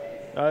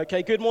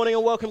Okay, good morning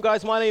and welcome,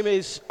 guys. My name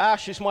is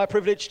Ash. It's my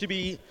privilege to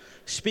be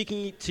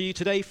speaking to you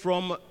today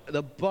from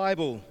the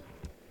Bible.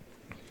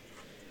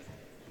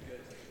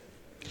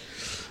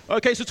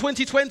 Okay, so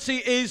 2020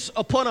 is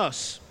upon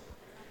us.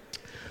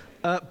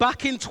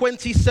 Back in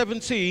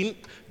 2017,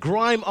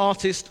 grime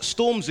artist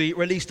Stormzy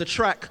released a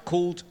track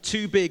called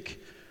Too Big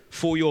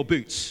for Your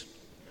Boots.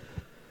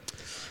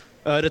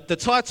 The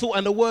title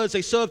and the words,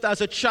 they served as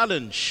a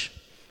challenge.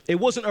 It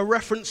wasn't a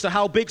reference to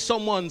how big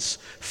someone's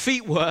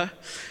feet were.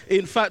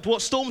 In fact, what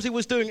Stormzy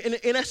was doing,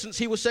 in essence,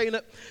 he was saying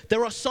that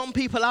there are some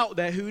people out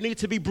there who need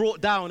to be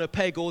brought down a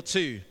peg or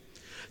two.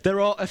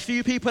 There are a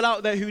few people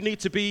out there who need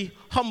to be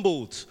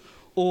humbled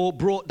or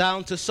brought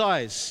down to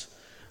size.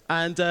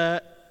 And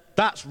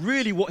that's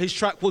really what his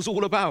track was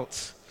all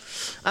about.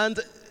 And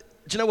do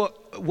you know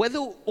what? Whether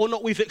or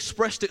not we've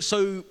expressed it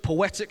so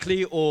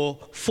poetically or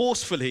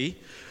forcefully,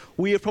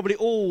 we have probably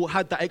all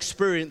had that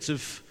experience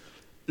of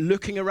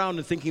looking around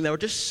and thinking there are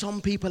just some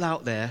people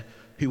out there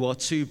who are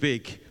too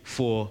big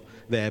for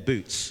their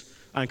boots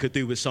and could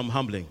do with some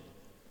humbling.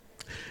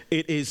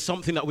 It is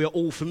something that we are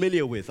all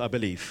familiar with, I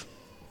believe.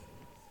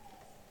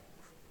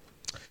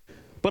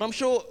 But I'm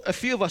sure a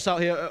few of us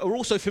out here are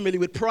also familiar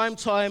with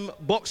primetime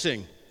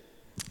boxing.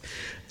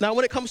 Now,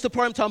 when it comes to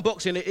primetime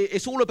boxing,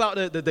 it's all about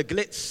the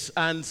glitz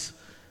and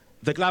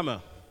the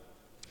glamour.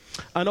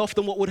 And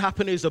often what would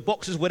happen is the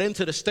boxers would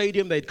enter the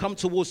stadium, they'd come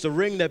towards the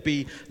ring, there'd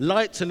be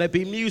lights and there'd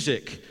be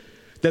music.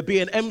 There'd be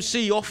an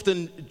MC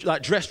often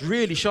dressed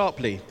really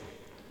sharply.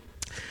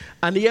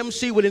 And the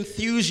MC would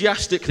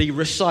enthusiastically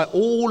recite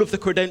all of the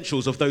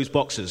credentials of those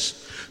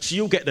boxers. So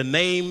you'll get the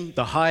name,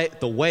 the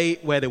height, the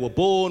weight, where they were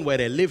born, where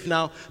they live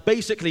now.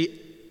 Basically,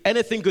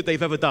 anything good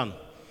they've ever done.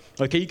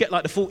 Okay, you get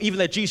like the full, even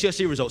their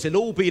GCSE results,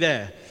 it'll all be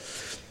there.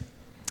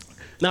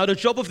 Now, the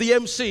job of the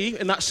MC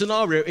in that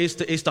scenario is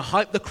to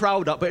hype the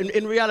crowd up, but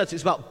in reality,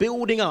 it's about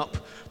building up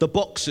the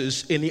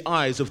boxers in the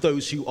eyes of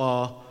those who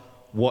are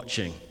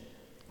watching.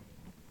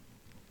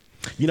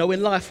 You know,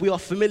 in life, we are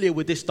familiar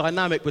with this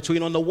dynamic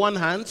between, on the one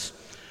hand,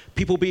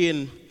 people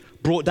being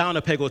brought down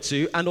a peg or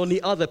two, and on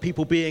the other,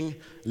 people being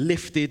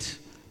lifted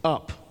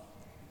up.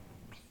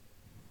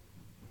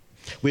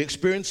 We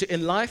experience it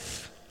in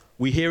life,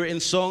 we hear it in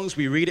songs,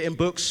 we read it in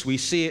books, we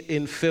see it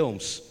in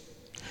films.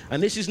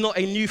 And this is not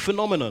a new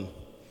phenomenon.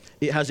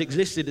 It has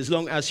existed as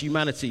long as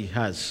humanity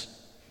has.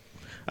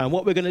 And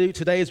what we're going to do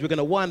today is we're going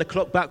to wind the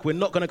clock back. We're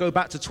not going to go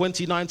back to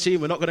 2019.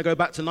 We're not going to go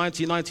back to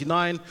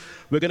 1999.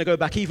 We're going to go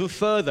back even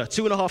further,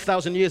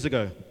 2,500 years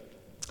ago.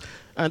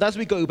 And as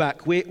we go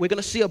back, we're going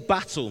to see a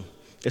battle.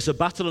 It's a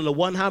battle on the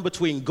one hand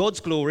between God's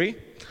glory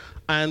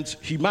and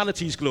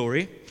humanity's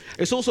glory.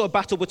 It's also a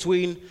battle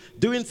between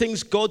doing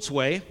things God's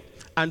way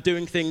and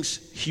doing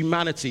things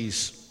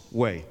humanity's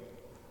way.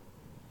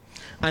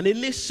 And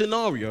in this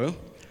scenario,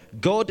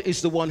 God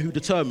is the one who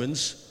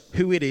determines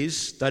who it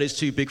is that is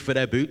too big for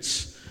their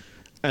boots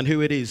and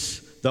who it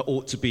is that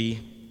ought to be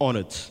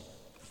honored.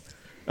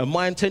 And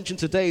my intention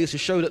today is to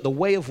show that the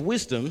way of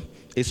wisdom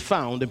is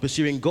found in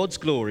pursuing God's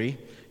glory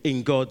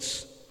in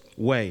God's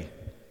way.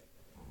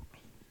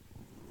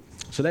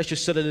 So let's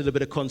just set a little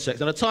bit of context.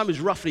 Now, the time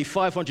is roughly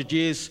 500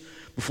 years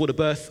before the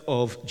birth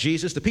of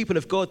Jesus. The people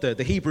of God,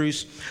 the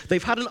Hebrews,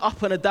 they've had an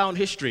up and a down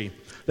history.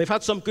 They've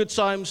had some good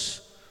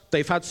times,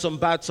 they've had some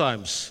bad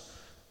times.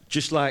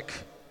 Just like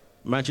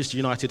Manchester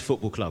United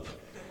Football Club.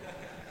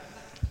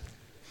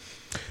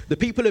 The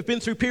people have been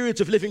through periods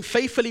of living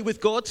faithfully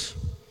with God,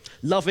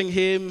 loving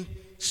Him,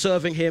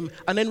 serving Him,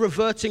 and then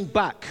reverting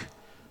back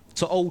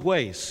to old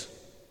ways.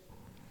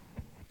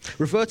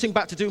 Reverting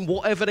back to doing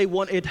whatever they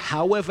wanted,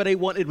 however they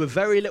wanted, with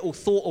very little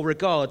thought or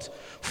regard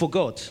for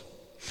God.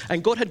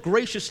 And God had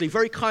graciously,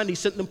 very kindly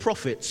sent them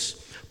prophets.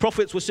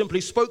 Prophets were simply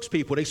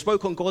spokespeople. They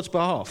spoke on God's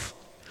behalf.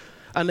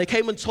 And they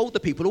came and told the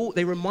people,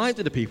 they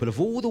reminded the people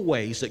of all the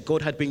ways that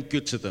God had been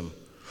good to them,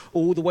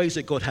 all the ways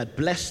that God had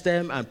blessed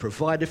them and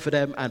provided for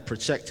them and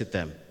protected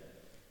them.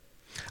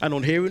 And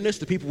on hearing this,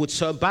 the people would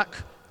turn back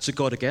to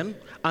God again,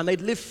 and they'd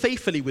live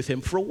faithfully with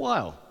Him for a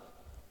while.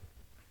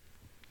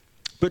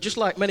 But just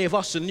like many of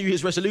us and New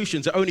Year's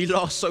resolutions, it only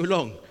lasts so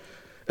long.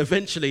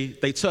 Eventually,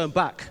 they turn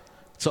back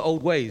to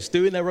old ways,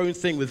 doing their own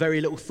thing with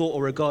very little thought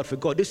or regard for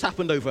God. This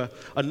happened over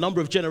a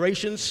number of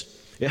generations.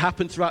 It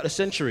happened throughout the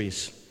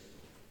centuries.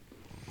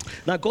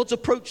 Now, God's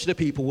approach to the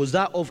people was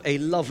that of a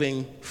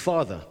loving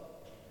father.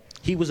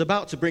 He was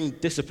about to bring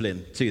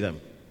discipline to them.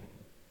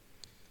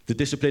 The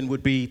discipline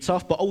would be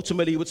tough, but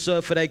ultimately would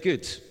serve for their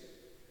good.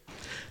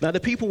 Now, the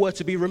people were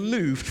to be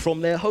removed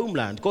from their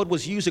homeland. God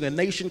was using a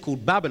nation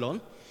called Babylon.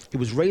 He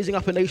was raising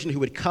up a nation who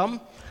would come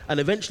and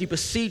eventually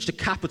besiege the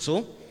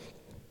capital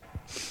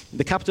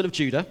of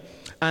Judah,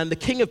 and the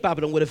king of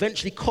Babylon would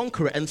eventually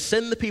conquer it and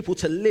send the people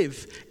to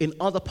live in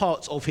other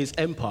parts of his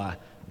empire.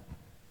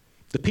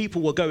 The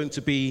people were going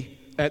to be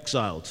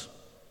exiled.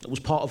 It was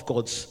part of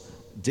God's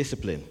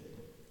discipline.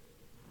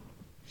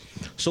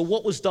 So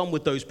what was done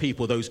with those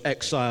people, those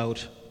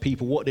exiled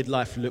people? What did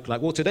life look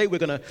like? Well, today we're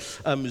going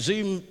to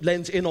zoom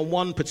lens in on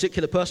one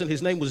particular person.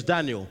 His name was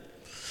Daniel.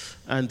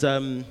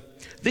 And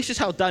this is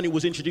how Daniel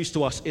was introduced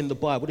to us in the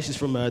Bible. This is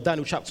from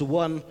Daniel chapter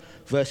 1,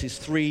 verses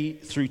 3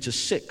 through to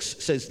 6.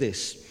 It says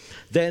this.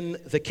 Then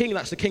the king,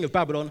 that's the king of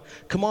Babylon,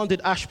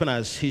 commanded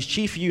Ashpenaz, his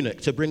chief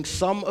eunuch, to bring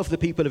some of the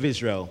people of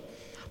Israel,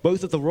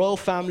 both of the royal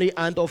family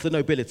and of the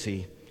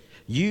nobility,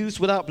 youths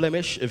without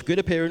blemish, of good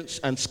appearance,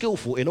 and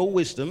skillful in all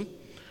wisdom,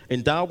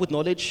 endowed with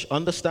knowledge,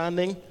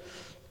 understanding,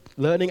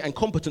 learning, and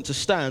competent to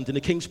stand in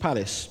the king's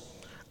palace,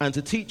 and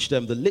to teach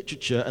them the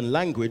literature and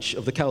language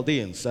of the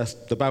Chaldeans, that's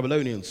the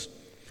Babylonians.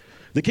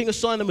 The king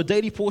assigned them a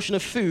daily portion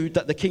of food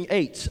that the king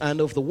ate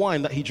and of the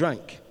wine that he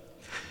drank.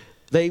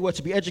 They were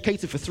to be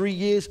educated for 3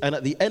 years, and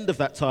at the end of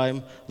that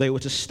time, they were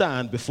to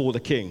stand before the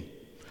king.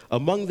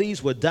 Among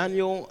these were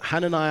Daniel,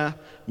 Hananiah,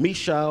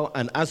 Mishael,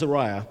 and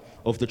Azariah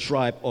of the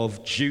tribe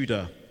of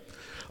Judah.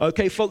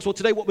 Okay, folks, well,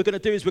 today what we're going to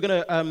do is we're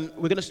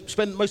going to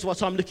spend most of our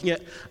time looking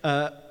at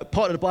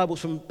part of the Bible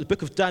from the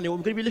book of Daniel.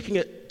 We're going to be looking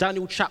at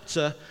Daniel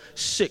chapter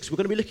 6. We're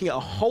going to be looking at a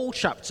whole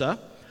chapter,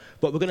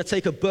 but we're going to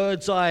take a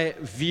bird's eye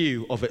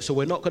view of it, so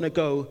we're not going to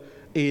go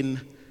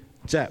in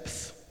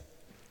depth.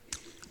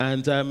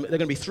 And there are going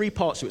to be 3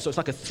 parts to it, so it's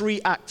like a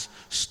 3-act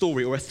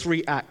story or a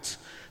 3-act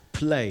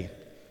play.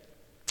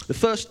 The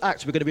first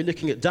act, we're going to be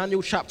looking at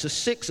Daniel chapter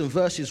 6 and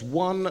verses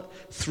 1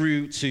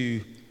 through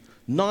to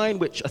 9,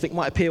 which I think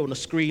might appear on the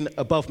screen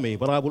above me,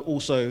 but I will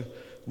also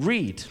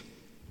read.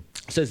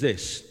 It says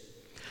this.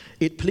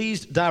 It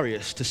pleased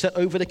Darius to set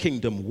over the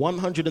kingdom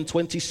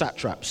 120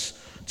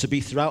 satraps to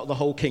be throughout the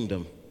whole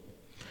kingdom,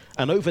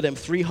 and over them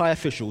 3 high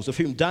officials, of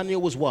whom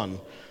Daniel was one,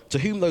 to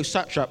whom those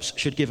satraps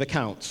should give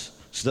account,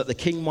 so that the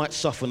king might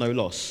suffer no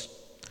loss.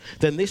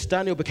 Then this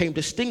Daniel became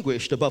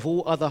distinguished above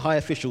all other high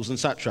officials and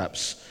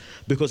satraps,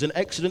 because an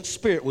excellent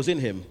spirit was in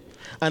him,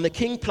 and the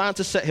king planned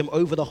to set him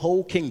over the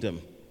whole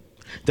kingdom.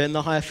 Then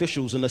the high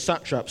officials and the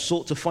satraps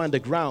sought to find a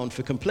ground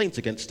for complaint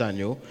against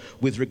Daniel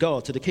with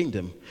regard to the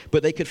kingdom,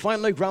 but they could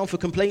find no ground for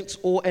complaint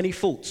or any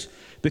fault,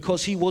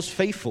 because he was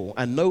faithful,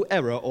 and no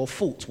error or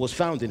fault was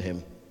found in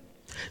him.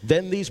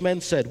 Then these men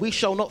said, we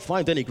shall not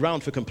find any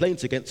ground for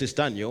complaint against this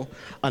Daniel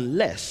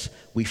unless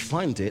we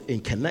find it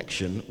in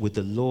connection with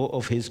the law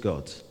of his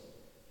God.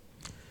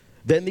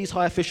 Then these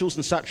high officials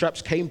and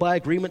satraps came by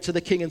agreement to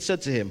the king and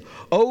said to him,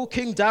 O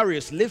King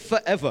Darius, live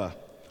forever.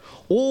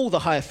 All the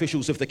high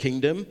officials of the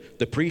kingdom,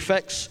 the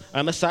prefects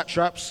and the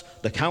satraps,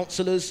 the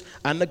counselors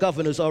and the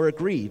governors are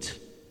agreed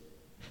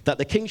that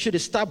the king should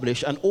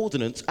establish an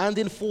ordinance and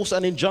enforce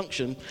an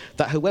injunction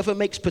that whoever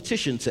makes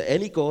petition to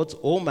any god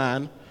or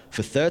man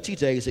for 30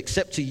 days,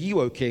 except to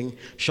you, O king,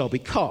 shall be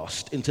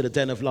cast into the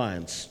den of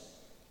lions.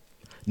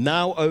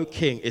 Now, O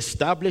king,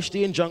 establish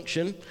the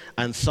injunction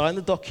and sign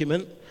the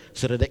document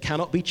so that it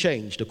cannot be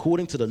changed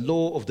according to the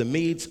law of the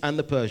Medes and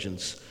the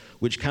Persians,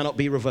 which cannot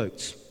be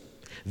revoked.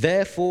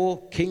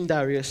 Therefore, King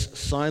Darius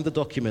signed the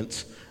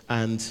document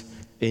and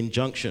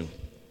injunction.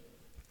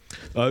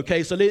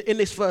 Okay, so in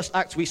this first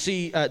act, we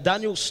see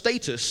Daniel's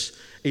status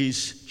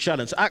is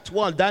challenged. Act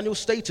 1, Daniel's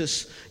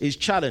status is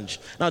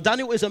challenged. Now,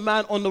 Daniel is a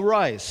man on the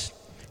rise.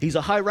 He's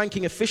a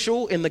high-ranking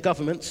official in the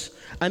government,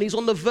 and he's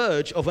on the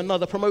verge of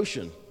another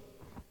promotion.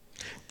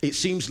 It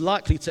seems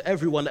likely to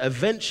everyone that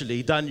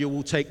eventually Daniel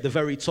will take the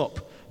very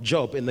top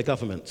job in the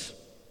government.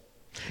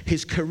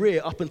 His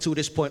career up until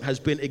this point has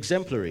been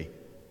exemplary.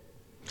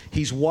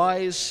 He's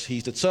wise,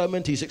 he's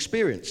determined, he's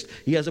experienced.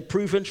 He has a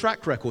proven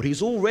track record.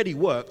 He's already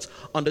worked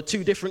under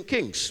 2 different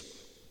kings.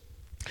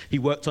 He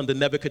worked under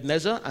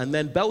Nebuchadnezzar and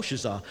then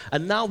Belshazzar.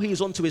 And now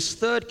he's on to his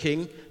 3rd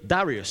king,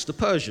 Darius, the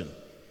Persian.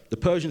 The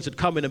Persians had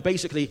come in and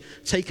basically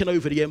taken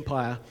over the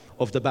empire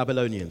of the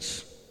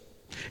Babylonians.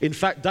 In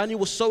fact, Daniel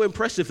was so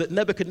impressive that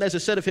Nebuchadnezzar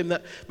said of him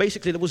that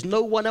basically there was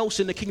no one else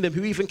in the kingdom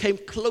who even came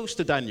close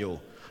to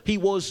Daniel. He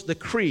was the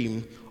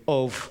cream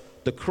of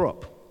the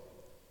crop.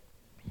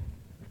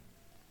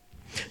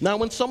 Now,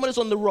 when someone is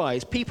on the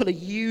rise, people are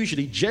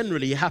usually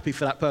generally happy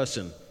for that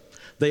person.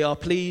 They are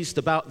pleased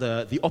about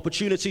the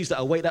opportunities that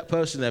await that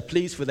person. They're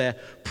pleased for their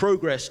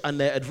progress and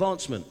their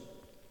advancement.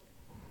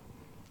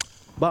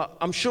 But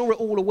I'm sure we're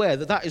all aware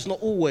that that is not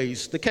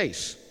always the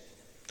case.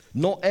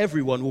 Not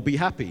everyone will be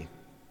happy.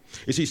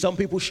 You see, some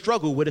people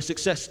struggle with the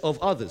success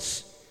of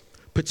others,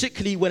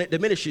 particularly when it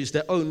diminishes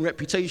their own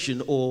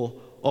reputation or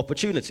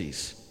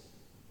opportunities.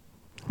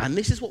 And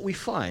this is what we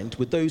find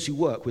with those who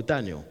work with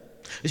Daniel.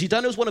 You see,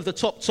 Daniel's one of the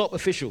top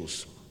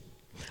officials.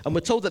 And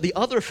we're told that the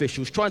other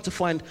officials trying to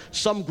find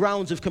some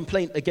grounds of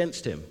complaint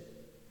against him.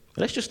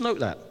 Let's just note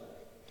that.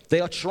 They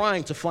are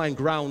trying to find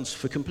grounds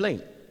for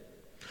complaint.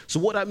 So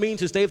what that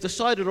means is they've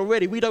decided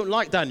already, we don't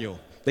like Daniel.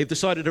 They've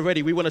decided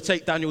already, we want to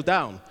take Daniel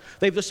down.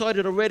 They've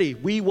decided already,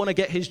 we want to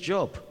get his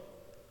job.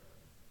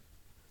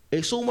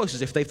 It's almost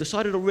as if they've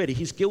decided already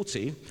he's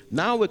guilty.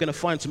 Now we're going to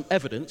find some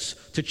evidence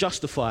to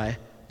justify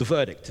the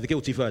verdict, the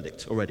guilty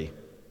verdict already.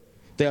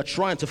 They are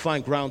trying to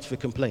find grounds for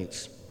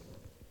complaints.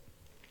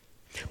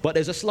 But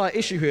there's a slight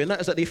issue here, and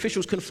that is that the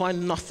officials can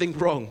find nothing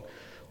wrong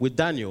with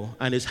Daniel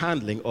and his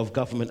handling of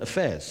government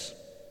affairs.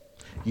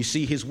 You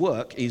see, his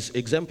work is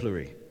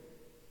exemplary.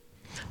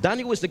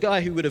 Daniel was the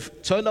guy who would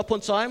have turned up on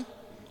time,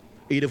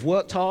 he'd have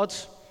worked hard,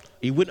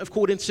 He wouldn't have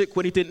called in sick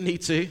when he didn't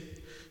need to.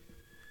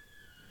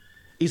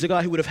 He's a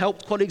guy who would have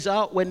helped colleagues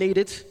out when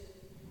needed.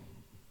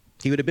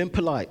 He would have been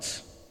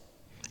polite.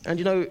 And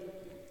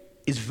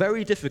it's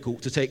very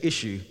difficult to take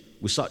issue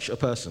with such a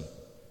person.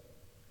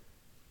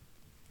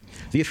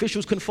 The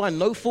officials can find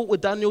no fault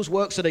with Daniel's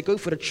work, so they go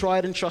for the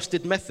tried and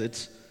trusted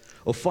methods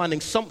of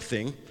finding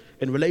something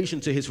in relation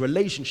to his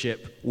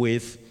relationship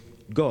with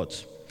God.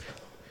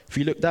 If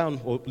you look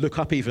down, or look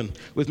up even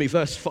with me,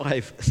 verse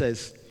 5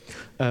 says,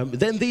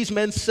 then these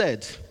men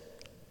said,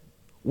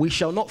 we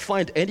shall not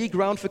find any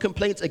ground for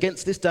complaint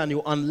against this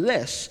Daniel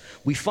unless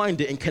we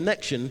find it in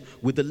connection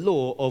with the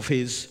law of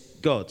his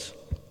God.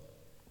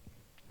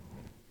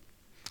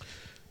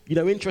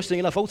 Interesting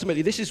enough,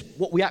 ultimately, this is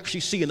what we actually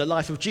see in the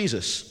life of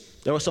Jesus.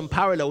 There are some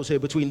parallels here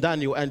between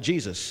Daniel and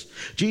Jesus.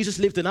 Jesus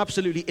lived an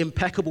absolutely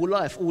impeccable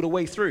life all the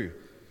way through.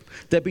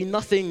 There'd be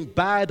nothing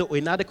bad or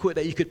inadequate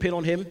that you could pin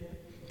on him.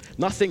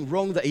 Nothing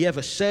wrong that he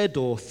ever said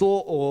or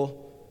thought or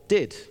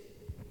did.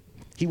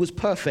 He was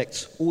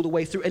perfect all the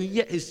way through, and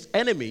yet his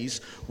enemies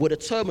were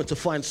determined to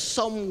find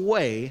some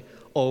way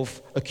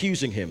of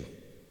accusing him.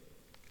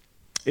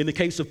 In the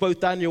case of both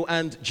Daniel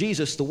and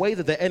Jesus, the way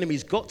that their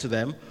enemies got to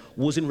them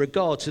was in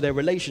regard to their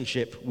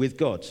relationship with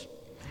God.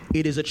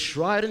 It is a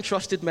tried and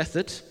trusted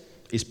method.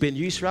 It's been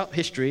used throughout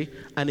history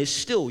and is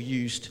still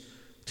used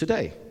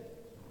today.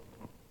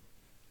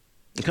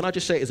 And can I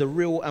just say, it's a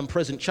real and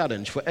present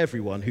challenge for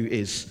everyone who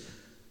is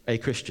a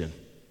Christian.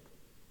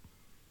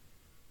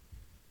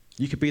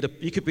 You could be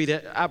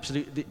the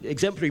absolute, the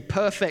exemplary,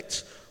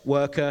 perfect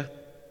worker,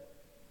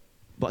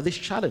 but this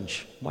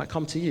challenge might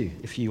come to you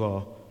if you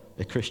are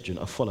a Christian,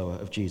 a follower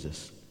of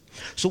Jesus.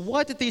 So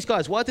why did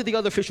the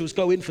other officials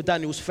go in for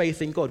Daniel's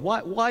faith in God?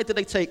 Why did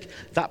they take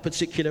that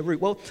particular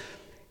route? Well,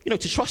 to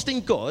trust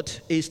in God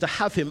is to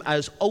have him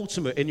as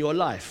ultimate in your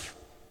life,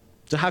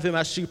 to have him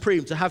as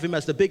supreme, to have him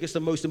as the biggest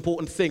and most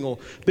important thing or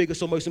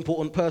biggest or most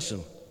important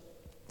person.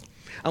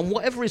 And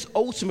whatever is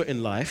ultimate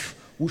in life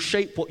will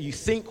shape what you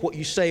think, what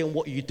you say, and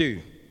what you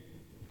do.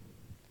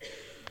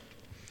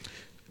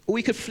 Or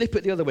we could flip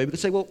it the other way. We could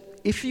say, well,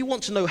 if you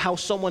want to know how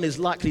someone is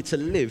likely to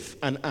live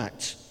and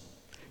act,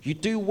 you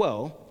do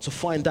well to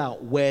find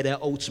out where their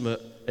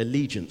ultimate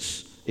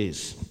allegiance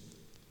is.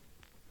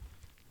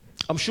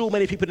 I'm sure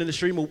many people in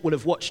this room will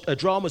have watched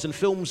dramas and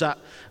films that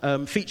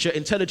feature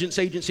intelligence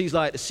agencies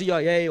like the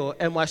CIA or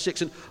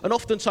MI6, and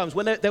oftentimes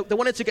when they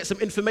wanted to get some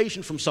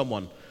information from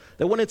someone,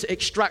 they wanted to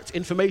extract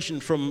information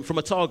from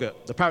a target.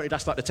 Apparently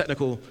that's like the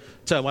technical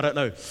term, I don't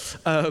know.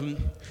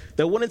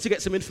 They're wanting to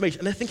get some information,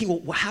 and they're thinking,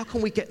 well, how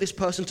can we get this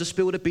person to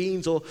spill the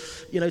beans or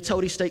tell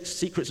these state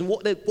secrets? And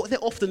what they're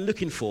often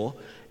looking for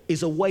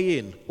is a way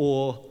in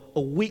or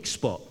a weak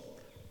spot.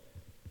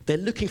 They're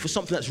looking for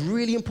something that's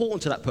really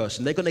important to that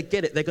person. They're going to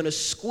get it, they're going to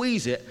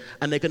squeeze it,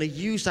 and they're going to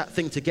use that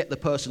thing to get the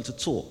person to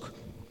talk.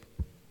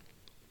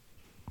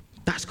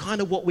 That's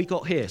kind of what we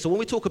got here. So when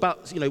we talk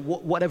about,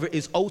 whatever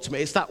is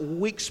ultimate, it's that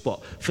weak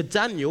spot. For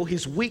Daniel,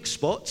 his weak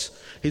spot,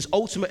 his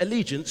ultimate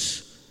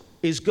allegiance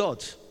is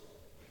God.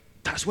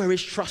 That's where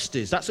his trust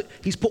is.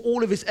 He's put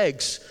all of his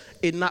eggs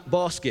in that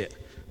basket,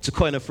 to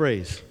coin a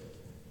phrase.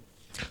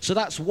 So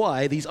that's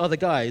why these other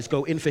guys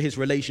go in for his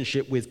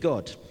relationship with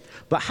God.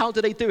 But how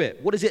do they do it?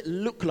 What does it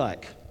look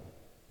like?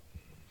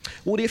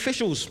 Well, the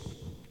officials,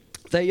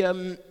 they,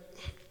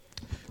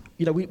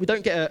 we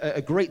don't get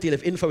a great deal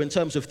of info in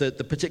terms of the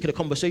particular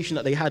conversation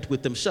that they had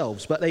with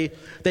themselves, but they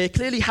are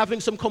clearly having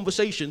some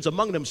conversations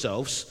among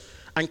themselves,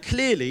 and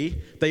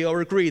clearly they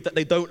are agreed that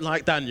they don't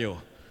like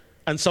Daniel,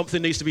 and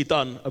something needs to be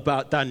done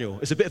about Daniel.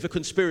 It's a bit of a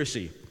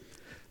conspiracy.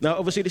 Now,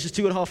 obviously, this is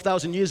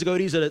 2,500 years ago.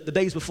 These are the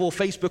days before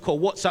Facebook or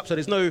WhatsApp, so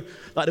there's no,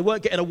 they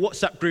weren't getting a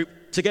WhatsApp group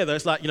together.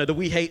 It's like, the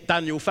We Hate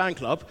Daniel fan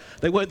club.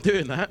 They weren't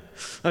doing that,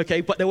 okay?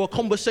 But there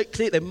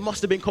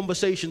must have been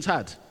conversations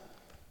had.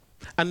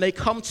 And they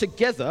come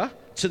together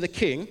to the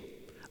king,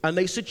 and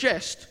they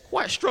suggest,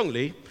 quite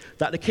strongly,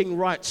 that the king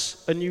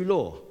writes a new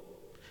law.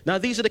 Now,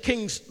 these are the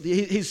king's,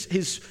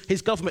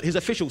 his government, his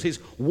officials, his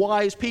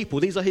wise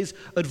people. These are his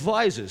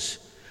advisors.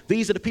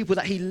 These are the people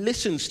that he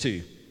listens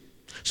to.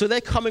 So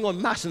they're coming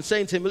en masse and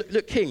saying to him,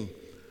 look, king,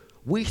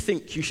 we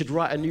think you should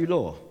write a new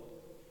law.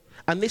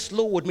 And this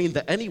law would mean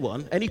that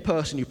any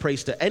person who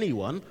prays to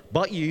anyone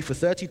but you for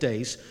 30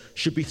 days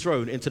should be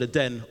thrown into the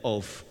den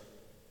of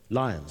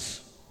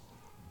lions.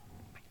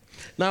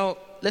 Now,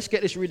 let's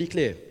get this really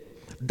clear.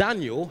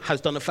 Daniel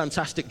has done a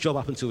fantastic job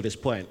up until this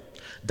point.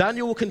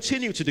 Daniel will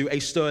continue to do a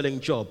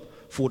sterling job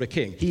for the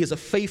king. He is a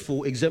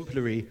faithful,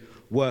 exemplary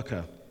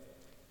worker.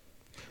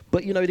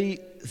 But,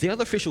 the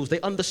other officials,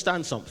 they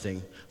understand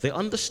something. They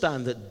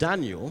understand that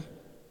Daniel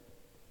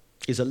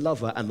is a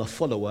lover and the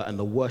follower and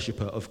the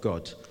worshiper of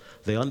God.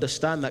 They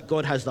understand that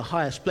God has the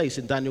highest place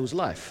in Daniel's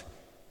life.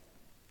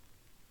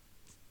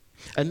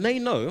 And they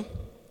know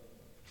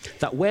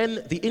that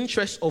when the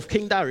interests of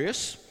King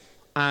Darius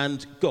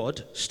and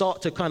God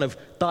start to kind of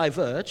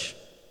diverge,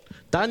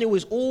 Daniel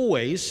is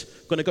always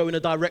going to go in the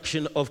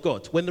direction of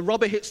God. When the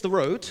rubber hits the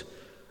road,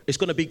 it's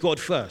going to be God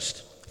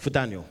first for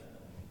Daniel.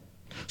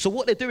 So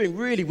what they're doing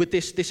really with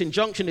this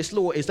injunction, this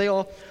law, is they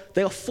are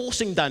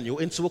forcing Daniel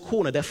into a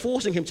corner. They're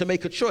forcing him to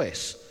make a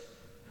choice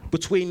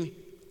between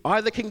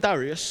either King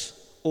Darius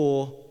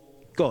or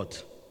God.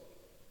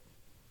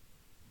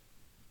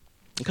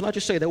 And can I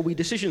just say, there will be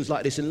decisions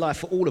like this in life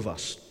for all of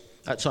us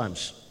at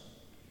times.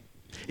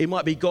 It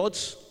might be God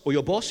or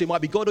your boss. It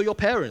might be God or your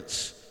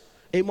parents.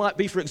 It might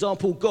be, for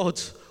example, God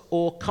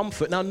or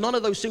comfort. Now, none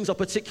of those things are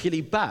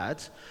particularly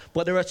bad,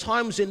 but there are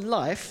times in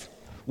life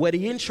where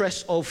the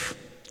interests of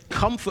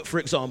comfort, for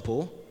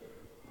example,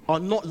 are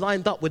not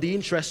lined up with the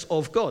interests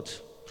of God.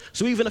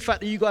 So even the fact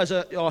that you guys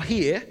are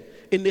here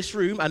in this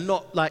room and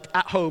not like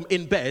at home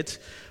in bed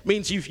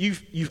means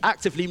you've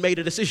actively made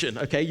a decision,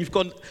 okay? You've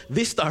gone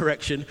this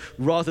direction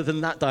rather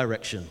than that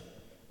direction.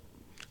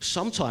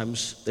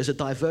 Sometimes there's a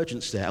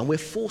divergence there, and we're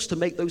forced to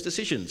make those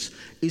decisions.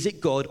 Is it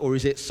God or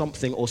is it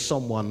something or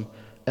someone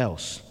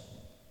else?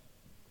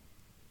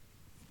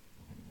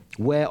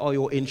 Where are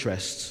your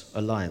interests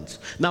aligned?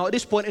 Now, at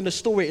this point in the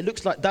story, it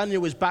looks like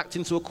Daniel is backed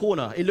into a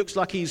corner. It looks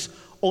like he's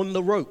on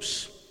the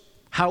ropes.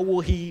 How will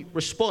he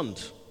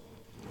respond?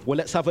 Well,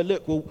 let's have a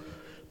look. We'll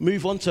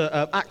move on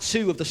to Act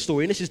 2 of the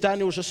story, and this is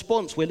Daniel's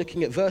response. We're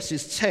looking at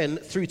verses 10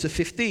 through to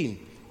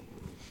 15,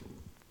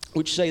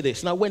 which say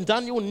this. Now, when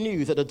Daniel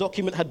knew that the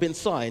document had been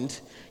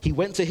signed, he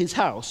went to his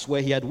house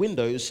where he had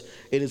windows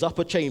in his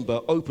upper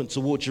chamber open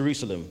toward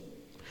Jerusalem.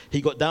 He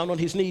got down on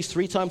his knees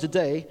 3 times a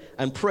day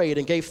and prayed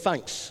and gave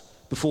thanks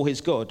before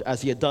his God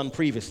as he had done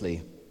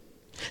previously.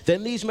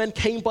 Then these men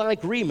came by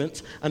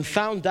agreement and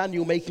found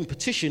Daniel making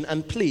petition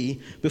and plea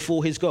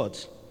before his God.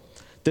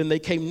 Then they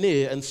came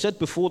near and said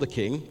before the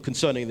king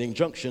concerning the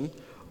injunction,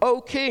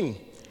 "O king,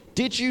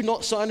 did you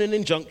not sign an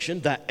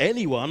injunction that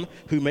anyone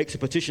who makes a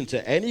petition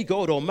to any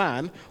god or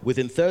man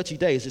within 30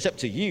 days, except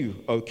to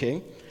you, O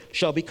king,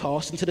 shall be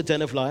cast into the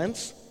den of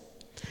lions?"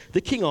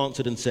 The king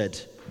answered and said,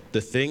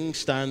 "The thing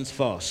stands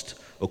fast,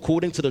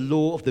 according to the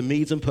law of the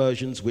Medes and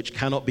Persians, which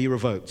cannot be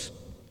revoked."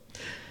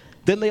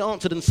 Then they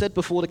answered and said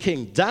before the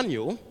king,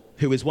 "Daniel,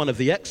 who is one of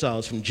the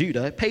exiles from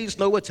Judah, pays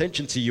no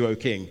attention to you, O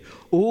king,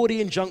 or the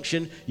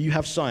injunction you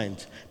have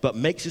signed, but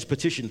makes his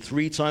petition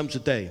 3 times a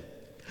day."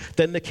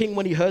 Then the king,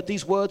 when he heard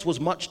these words, was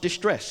much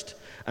distressed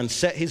and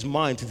set his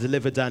mind to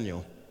deliver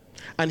Daniel.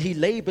 And he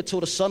labored till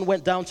the sun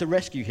went down to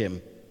rescue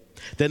him.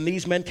 Then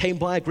these men came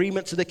by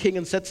agreement to the king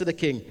and said to the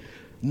king,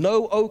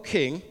 "Know, O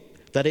king,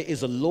 that it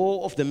is a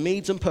law of the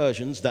Medes and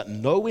Persians that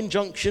no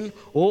injunction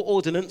or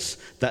ordinance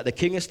that the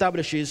king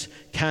establishes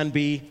can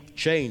be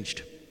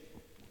changed."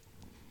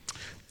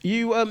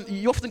 You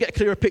often get a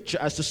clearer picture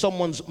as to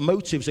someone's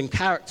motives and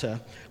character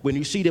when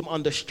you see them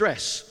under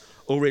stress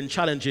or in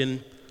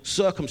challenging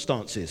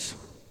circumstances.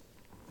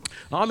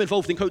 I'm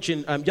involved in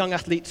coaching young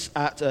athletes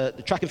at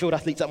the track and field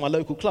athletes at my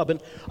local club,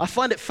 and I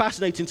find it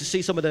fascinating to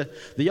see some of the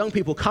young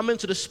people come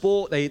into the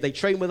sport. They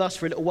train with us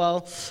for a little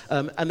while,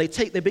 and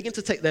they begin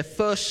to take their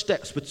first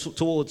steps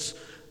towards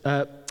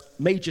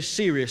major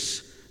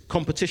serious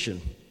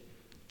competition.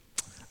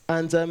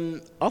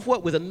 And I've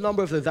worked with a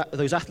number of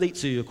those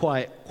athletes who are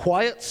quite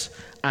quiet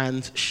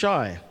and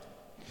shy.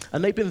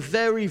 And they've been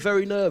very,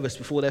 very nervous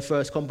before their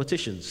first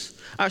competitions.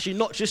 Actually,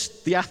 not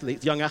just the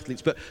athletes, young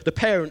athletes, but the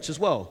parents as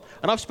well.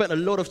 And I've spent a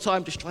lot of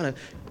time just trying to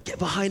get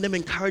behind them,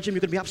 encourage them. You're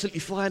going to be absolutely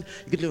fine.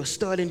 You're going to do a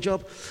sterling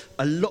job.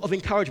 A lot of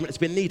encouragement has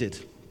been needed.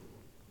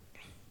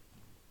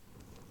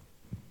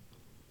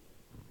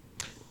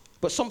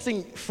 But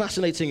something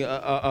fascinating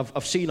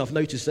I've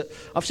noticed that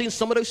I've seen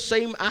some of those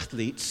same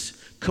athletes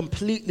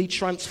completely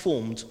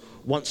transformed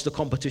once the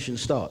competition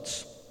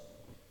starts.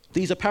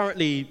 These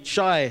apparently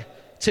shy,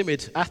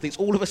 timid athletes,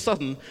 all of a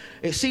sudden,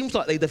 it seems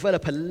like they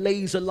develop a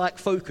laser-like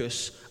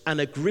focus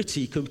and a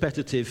gritty,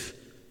 competitive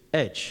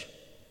edge.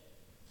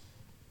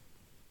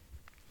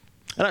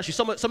 And actually,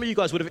 some of you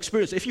guys would have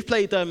experienced it. If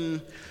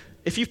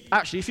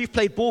you've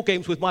played board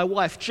games with my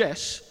wife,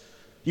 Jess,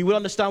 you will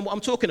understand what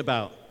I'm talking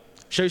about.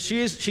 So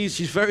she's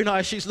very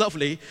nice, she's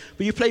lovely,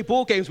 but you play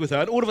board games with her,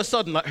 and all of a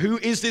sudden, like, who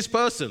is this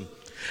person?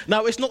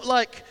 Now, it's not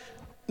like,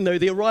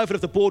 the arrival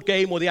of the board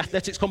game or the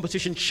athletics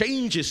competition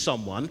changes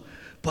someone,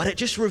 but it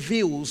just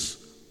reveals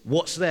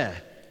what's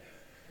there.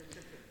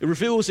 It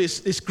reveals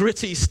this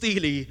gritty,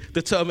 steely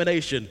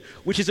determination,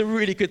 which is a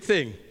really good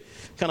thing,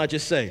 can I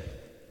just say?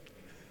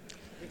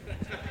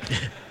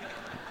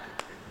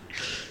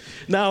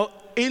 Now,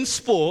 in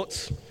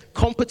sport,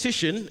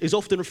 competition is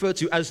often referred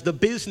to as the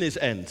business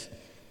end.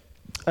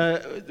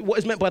 What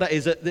is meant by that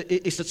is that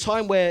it's the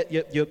time where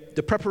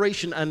the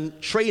preparation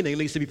and training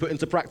needs to be put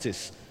into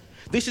practice.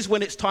 This is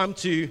when it's time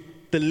to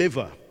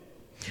deliver.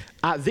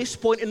 At this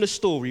point in the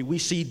story, we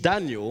see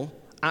Daniel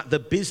at the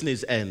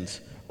business end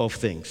of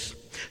things.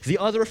 The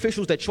other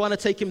officials, they're trying to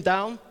take him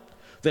down.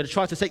 They're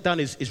trying to take down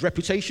his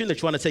reputation. They're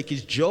trying to take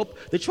his job.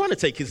 They're trying to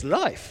take his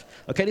life.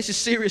 Okay, this is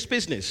serious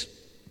business.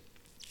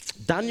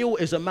 Daniel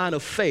is a man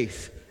of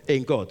faith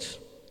in God.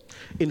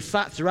 In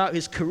fact, throughout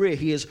his career,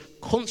 he is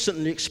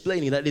constantly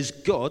explaining that it is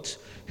God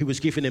who has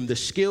given him the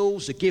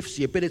skills, the gifts,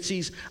 the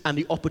abilities, and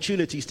the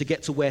opportunities to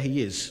get to where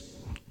he is,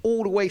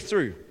 all the way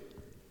through.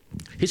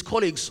 His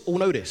colleagues all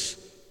know this.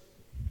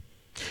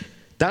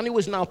 Daniel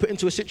was now put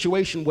into a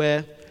situation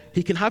where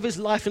he can have his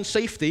life and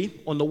safety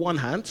on the one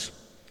hand,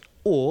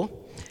 or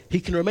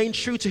he can remain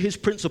true to his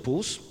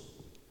principles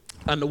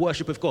and the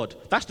worship of God.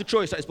 That's the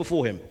choice that is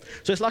before him.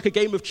 So it's like a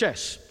game of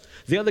chess.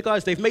 The other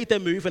guys, they've made their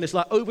move, and it's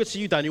like, over to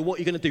you, Daniel. What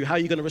are you going to do? How are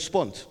you going to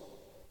respond?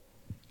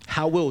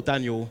 How will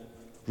Daniel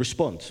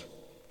respond?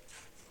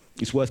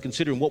 It's worth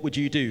considering. What would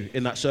you do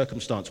in that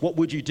circumstance? What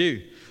would you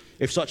do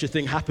if such a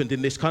thing happened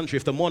in this country?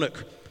 If the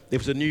monarch, there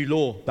was a new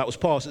law that was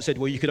passed that said,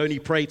 well, you could only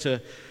pray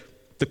to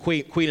the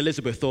Queen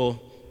Elizabeth or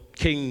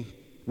King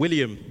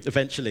William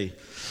eventually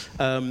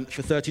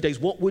for 30 days.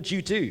 What would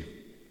you do?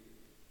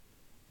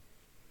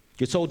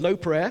 You're told no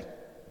prayer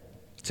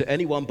to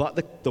anyone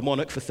but the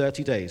monarch for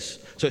 30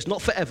 days. So it's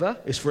not forever,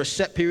 it's for a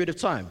set period of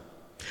time.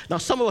 Now,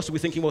 some of us will be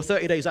thinking, well,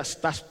 30 days,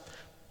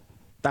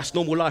 that's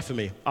normal life for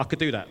me. I could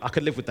do that. I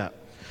could live with that.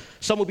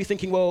 Some will be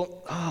thinking,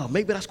 well,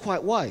 maybe that's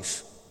quite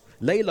wise.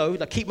 Lay low,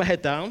 like keep my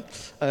head down,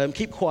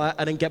 keep quiet,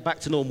 and then get back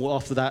to normal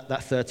after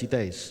that 30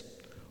 days.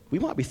 We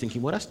might be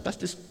thinking, well,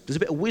 there's a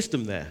bit of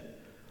wisdom there.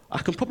 I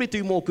can probably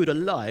do more good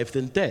alive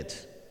than dead.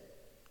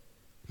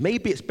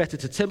 Maybe it's better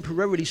to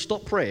temporarily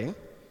stop praying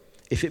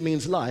if it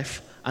means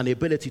life and the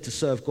ability to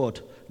serve God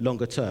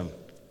longer term.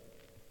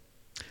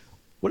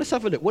 Well, let's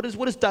have a look. What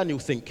does Daniel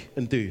think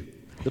and do?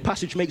 The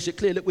passage makes it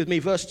clear. Look with me.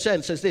 Verse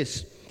 10 says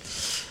this.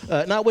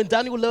 Now, when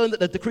Daniel learned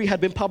that the decree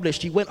had been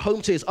published, he went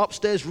home to his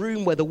upstairs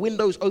room where the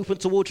windows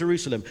opened toward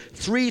Jerusalem.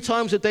 3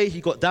 times a day he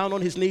got down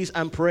on his knees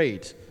and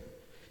prayed,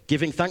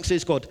 giving thanks to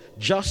his God,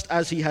 just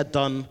as he had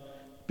done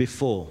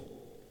before.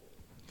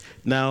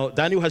 Now,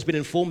 Daniel has been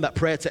informed that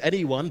prayer to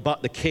anyone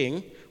but the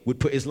king would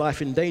put his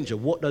life in danger.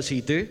 What does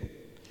he do?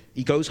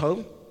 He goes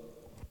home,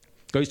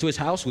 goes to his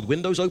house with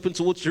windows open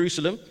towards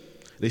Jerusalem.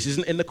 This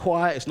isn't in the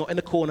quiet, it's not in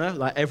the corner,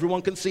 like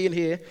everyone can see and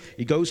hear.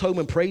 He goes home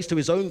and prays to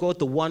his own God,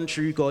 the one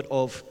true God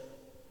of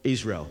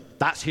Israel.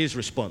 That's his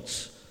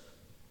response.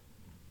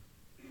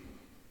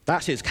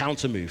 That's his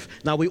counter move.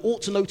 Now, we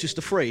ought to notice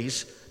the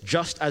phrase,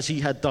 just as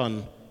he had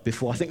done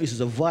before. I think this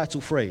is a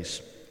vital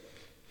phrase.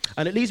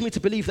 And it leads me to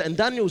believe that in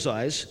Daniel's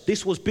eyes,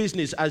 this was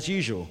business as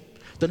usual.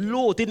 The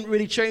law didn't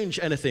really change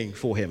anything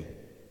for him.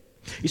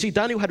 You see,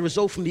 Daniel had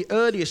resolved from the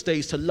earliest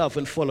days to love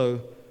and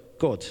follow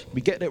God.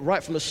 We get it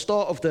right from the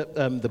start of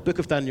the book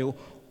of Daniel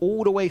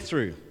all the way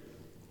through.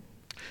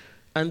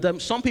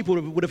 And some people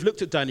would have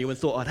looked at Daniel and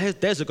thought,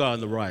 there's a guy on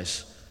the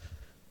rise.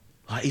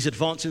 He's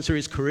advancing through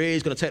his career.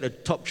 He's going to take the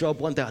top job.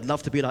 One day I'd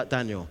love to be like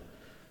Daniel.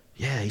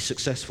 Yeah, he's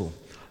successful.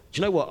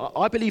 Do you know what?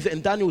 I believe that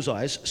in Daniel's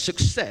eyes,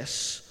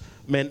 success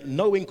meant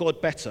knowing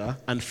God better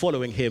and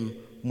following him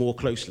more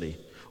closely.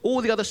 All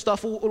the other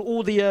stuff,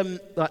 all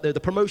the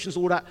promotions,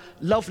 all that,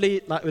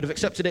 lovely, like would have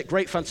accepted it,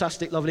 great,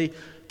 fantastic, lovely.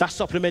 That's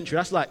supplementary.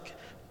 That's like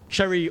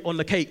cherry on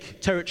the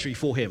cake territory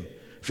for him.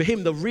 For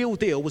him, the real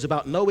deal was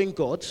about knowing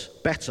God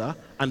better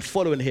and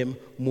following him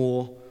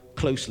more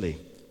closely.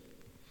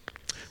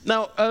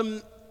 Now,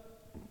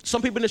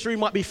 some people in this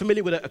room might be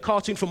familiar with a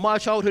cartoon from my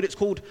childhood. It's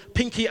called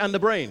Pinky and the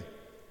Brain.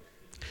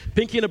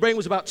 Pinky and the Brain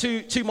was about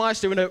two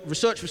mice. They're in a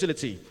research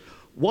facility.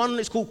 One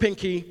is called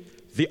Pinky,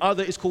 the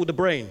other is called the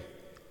Brain.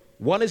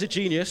 One is a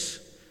genius,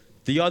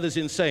 the other's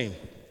insane.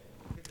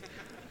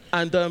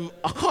 And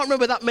I can't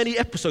remember that many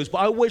episodes, but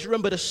I always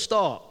remember the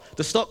start,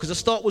 because the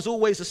start was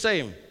always the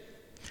same.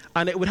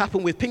 And it would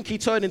happen with Pinky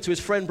turning to his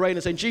friend Brain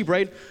and saying, gee,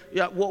 Brain,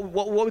 yeah,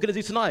 what are we going to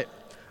do tonight?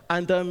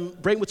 And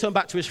Brain would turn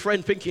back to his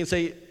friend Pinky and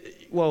say,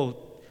 well,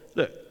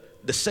 look,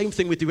 the same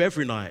thing we do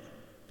every night.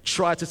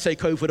 Try to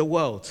take over the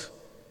world.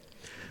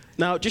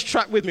 Now, just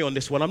track with me on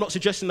this one. I'm not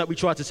suggesting that we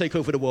try to take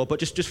over the world, but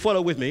just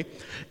follow with me.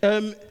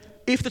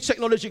 If the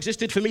technology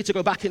existed for me to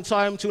go back in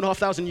time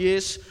 2,500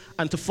 years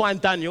and to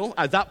find Daniel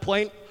at that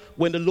point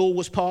when the law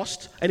was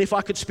passed, and if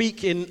I could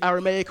speak in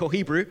Aramaic or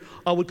Hebrew,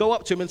 I would go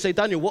up to him and say,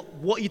 Daniel,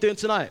 what are you doing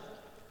tonight?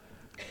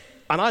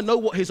 And I know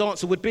what his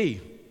answer would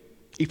be.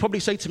 He'd probably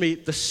say to me,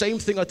 the same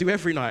thing I do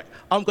every night.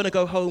 I'm going to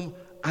go home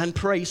and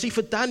pray. You see,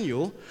 for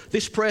Daniel,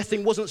 this prayer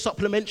thing wasn't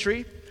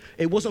supplementary.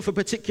 It wasn't for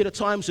particular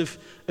times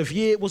of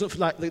year. It wasn't for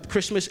like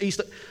Christmas,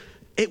 Easter.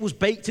 It was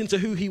baked into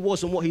who he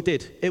was and what he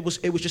did. It was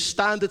just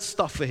standard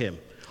stuff for him.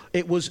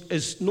 It was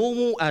as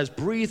normal as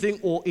breathing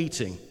or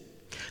eating.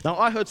 Now,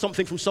 I heard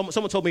something from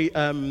someone told me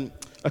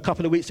a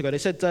couple of weeks ago. They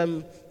said,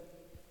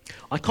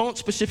 I can't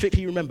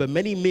specifically remember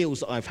many meals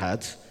that I've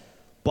had,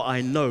 but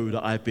I know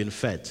that I've been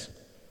fed.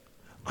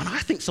 And I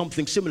think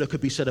something similar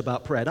could be said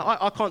about prayer. Now,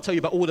 I can't tell you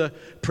about all the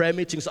prayer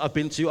meetings that I've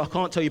been to. I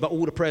can't tell you about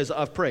all the prayers that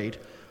I've prayed.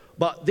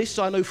 But this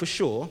I know for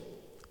sure.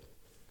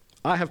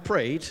 I have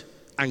prayed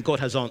and God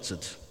has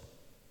answered.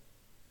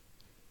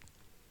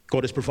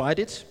 God has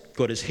provided,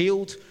 God has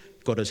healed,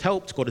 God has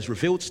helped, God has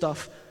revealed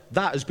stuff.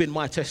 That has been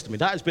my testimony.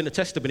 That has been the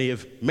testimony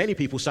of many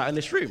people sat in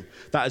this room.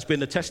 That has been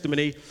the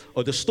testimony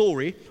or the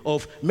story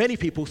of many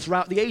people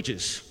throughout the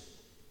ages.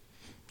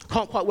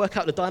 Can't quite work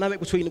out the dynamic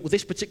between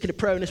this particular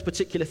prayer and this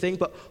particular thing,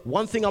 but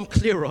one thing I'm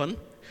clear on,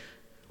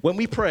 when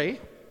we pray,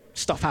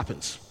 stuff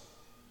happens.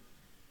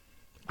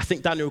 I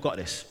think Daniel got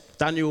this.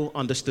 Daniel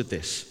understood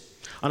this.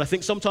 And I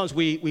think sometimes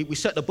we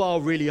set the bar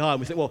really high and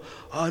we think, well,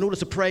 in order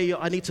to pray,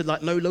 I need to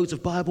know loads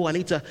of Bible. I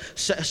need to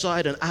set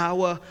aside an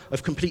hour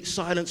of complete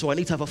silence, or I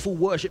need to have a full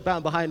worship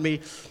band behind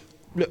me.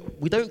 Look,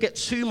 we don't get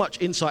too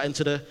much insight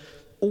into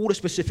all the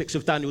specifics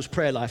of Daniel's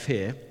prayer life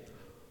here,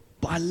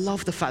 but I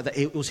love the fact that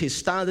it was his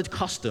standard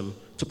custom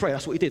to pray.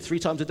 That's what he did 3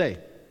 times a day.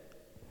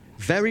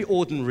 Very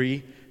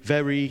ordinary,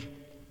 very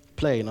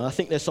plain. And I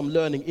think there's some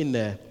learning in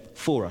there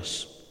for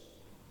us.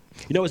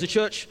 As a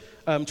church,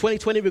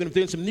 2020, we're going to be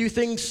doing some new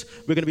things.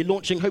 We're going to be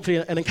launching, hopefully,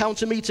 an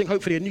encounter meeting,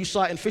 hopefully a new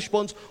site in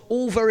Fishponds.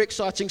 All very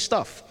exciting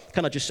stuff,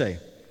 can I just say?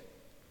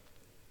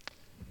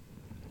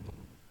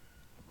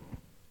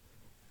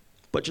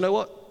 But you know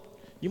what?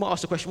 You might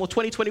ask the question, well,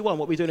 2021,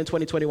 what are we doing in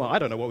 2021? I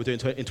don't know what we're doing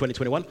in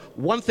 2021.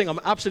 One thing I'm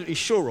absolutely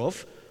sure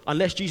of,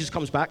 unless Jesus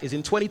comes back, is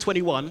in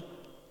 2021,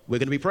 we're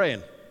going to be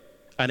praying.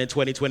 And in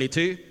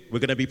 2022, we're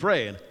going to be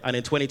praying. And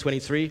in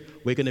 2023,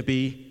 we're going to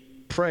be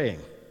praying.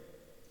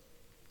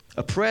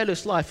 A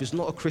prayerless life is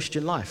not a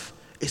Christian life.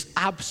 It's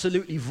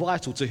absolutely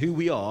vital to who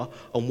we are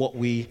and what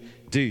we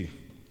do.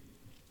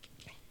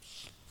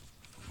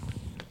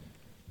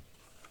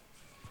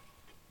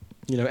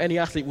 Any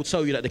athlete will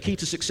tell you that the key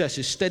to success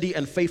is steady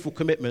and faithful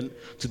commitment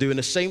to doing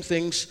the same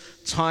things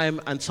time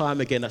and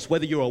time again. That's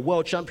whether you're a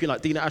world champion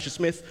like Dina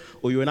Asher-Smith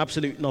or you're an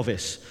absolute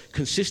novice.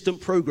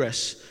 Consistent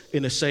progress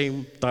in the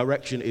same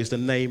direction is the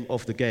name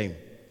of the game.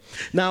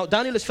 Now,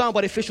 Daniel is found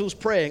by the officials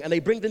praying, and they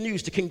bring the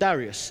news to King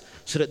Darius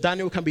so that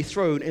Daniel can be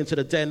thrown into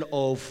the den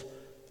of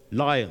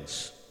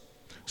lions.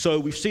 So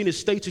we've seen his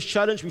status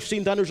challenge, we've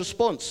seen Daniel's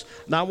response.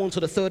 Now on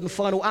to the third and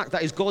final act,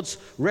 that is God's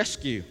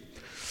rescue.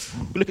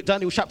 We look at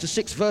Daniel chapter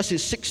 6,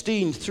 verses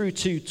 16 through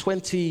to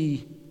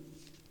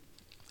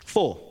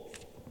 24.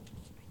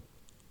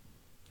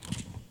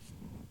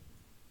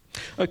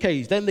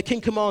 Okay, then the king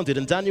commanded,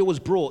 and Daniel was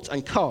brought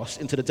and cast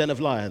into the den of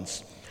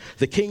lions.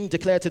 The king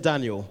declared to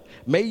Daniel,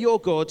 "May your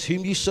God,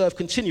 whom you serve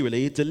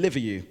continually, deliver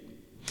you."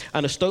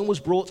 And a stone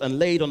was brought and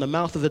laid on the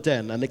mouth of the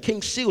den, and the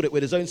king sealed it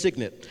with his own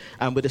signet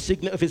and with the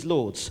signet of his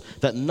lords,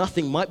 that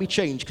nothing might be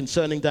changed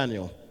concerning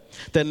Daniel.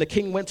 Then the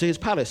king went to his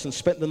palace and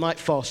spent the night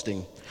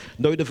fasting.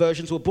 No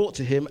diversions were brought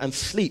to him, and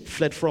sleep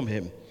fled from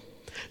him.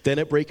 Then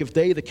at break of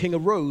day the king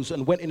arose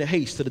and went in a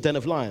haste to the den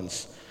of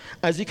lions.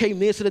 As he came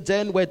near to the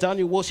den where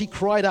Daniel was, he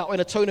cried out in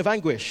a tone of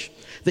anguish.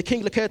 The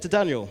king declared to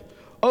Daniel,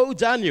 "O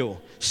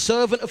Daniel,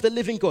 servant of the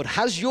living God,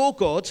 has your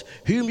God,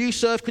 whom you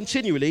serve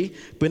continually,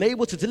 been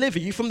able to deliver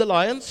you from the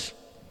lions?"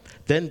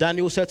 Then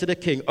Daniel said to the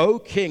king, "O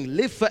king,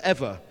 live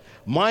forever.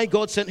 My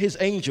God sent his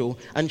angel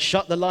and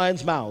shut the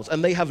lions' mouths,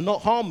 and they have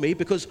not harmed me,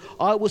 because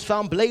I was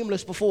found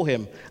blameless before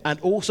him, and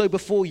also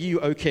before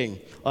you, O king.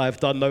 I have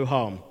done no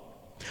harm."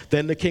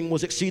 Then the king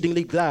was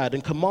exceedingly glad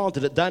and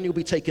commanded that Daniel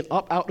be taken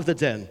up out of the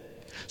den.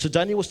 So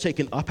Daniel was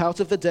taken up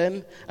out of the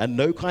den, and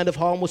no kind of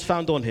harm was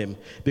found on him,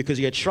 because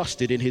he had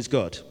trusted in his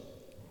God.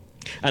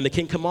 And the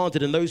king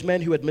commanded, and those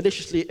men who had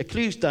maliciously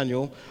accused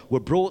Daniel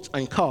were brought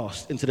and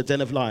cast into the den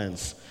of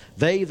lions,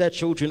 they, their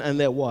children, and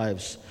their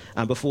wives.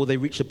 And before they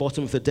reached the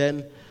bottom of the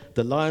den,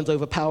 the lions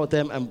overpowered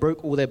them and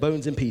broke all their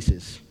bones in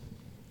pieces.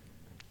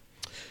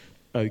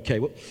 Okay,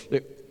 well,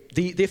 look,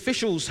 the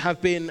officials have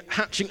been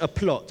hatching a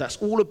plot that's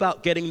all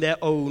about getting their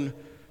own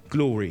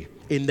glory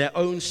in their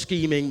own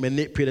scheming,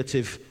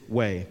 manipulative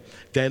way.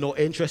 They're not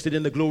interested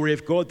in the glory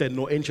of God. They're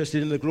not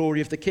interested in the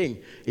glory of the king.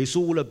 It's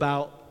all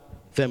about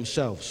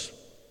themselves.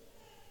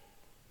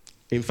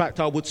 In fact,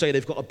 I would say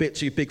they've got a bit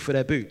too big for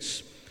their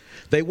boots.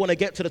 They want to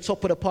get to the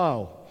top of the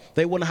pile.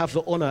 They want to have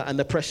the honor and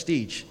the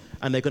prestige,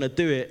 and they're going to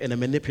do it in a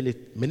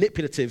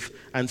manipulative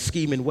and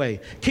scheming way.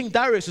 King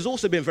Darius has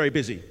also been very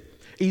busy.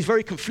 He's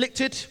very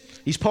conflicted.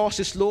 He's passed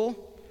this law.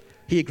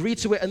 He agreed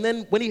to it, and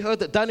then when he heard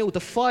that Daniel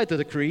defied the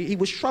decree, he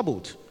was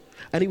troubled,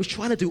 and he was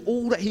trying to do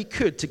all that he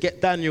could to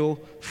get Daniel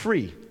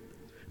free.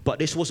 But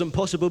this wasn't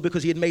possible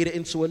because he had made it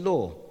into a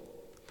law.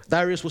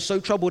 Darius was so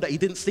troubled that he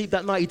didn't sleep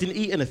that night. He didn't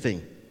eat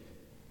anything.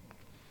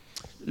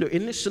 Look,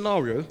 in this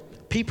scenario,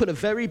 people are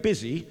very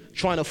busy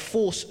trying to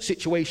force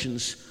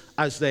situations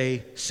as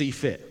they see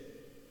fit.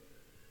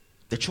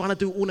 They're trying to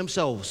do it all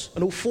themselves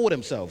and all for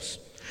themselves.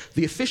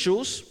 The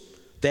officials,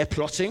 they're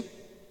plotting.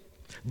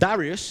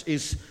 Darius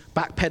is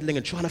backpedaling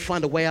and trying to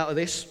find a way out of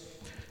this.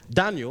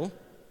 Daniel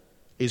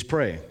is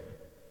praying.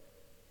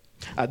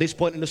 At this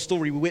point in the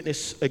story, we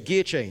witness a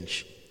gear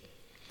change.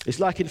 It's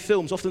like in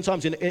films,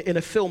 oftentimes in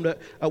a film that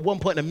at one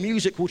point the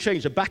music will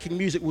change, the backing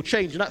music will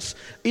change, and that's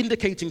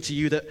indicating to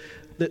you that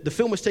the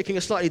film is taking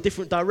a slightly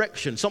different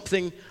direction.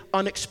 Something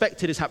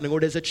unexpected is happening, or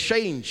there's a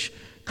change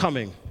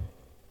coming.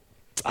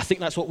 I think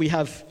that's what we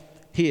have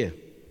here.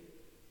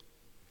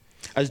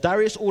 As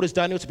Darius orders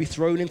Daniel to be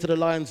thrown into the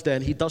lion's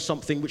den, he does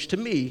something which to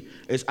me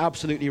is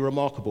absolutely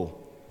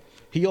remarkable.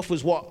 He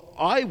offers what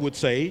I would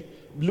say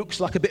looks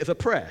like a bit of a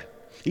prayer.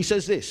 He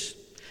says this,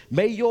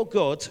 "May your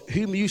God,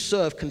 whom you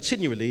serve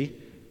continually,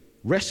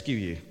 rescue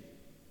you."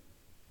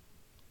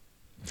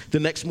 The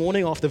next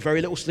morning, after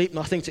very little sleep,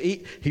 nothing to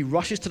eat, he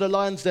rushes to the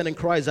lion's den and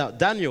cries out,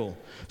 "Daniel,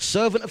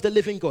 servant of the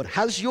living God,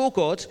 has your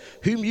God,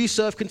 whom you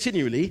serve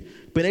continually,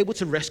 been able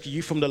to rescue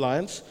you from the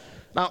lions?"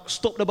 Now,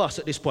 stop the bus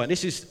at this point.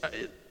 This is,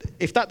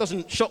 if that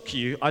doesn't shock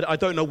you, I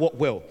don't know what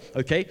will,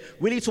 okay?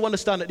 We need to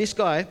understand that this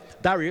guy,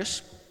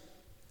 Darius,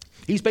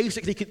 he's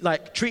basically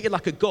like treated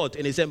like a god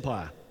in his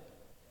empire.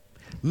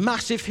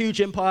 Massive, huge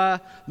empire,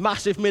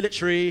 massive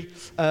military.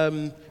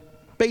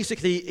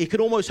 Basically, he could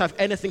almost have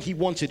anything he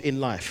wanted in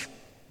life.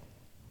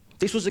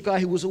 This was a guy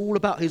who was all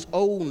about his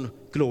own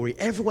glory.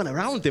 Everyone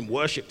around him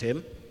worshipped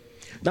him.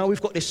 Now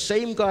we've got this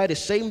same guy,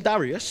 this same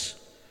Darius.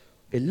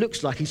 It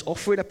looks like he's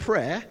offering a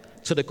prayer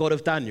to the God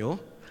of Daniel,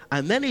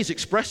 and then he's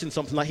expressing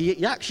something like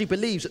he actually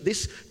believes that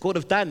this God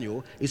of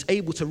Daniel is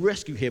able to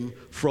rescue him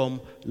from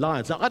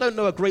lions. Now, I don't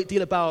know a great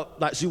deal about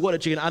like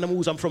zoology and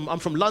animals. I'm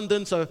from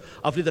London, so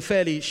I've lived a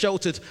fairly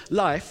sheltered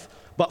life.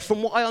 But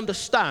from what I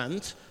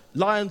understand,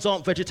 lions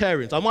aren't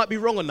vegetarians. I might be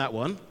wrong on that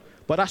one,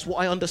 but that's what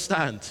I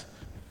understand.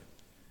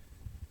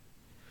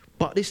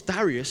 But this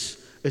Darius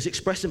is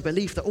expressing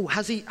belief that,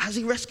 has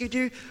he rescued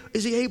you?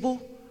 Is he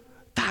able?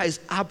 That is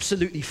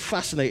absolutely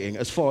fascinating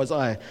as far as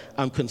I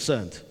am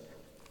concerned.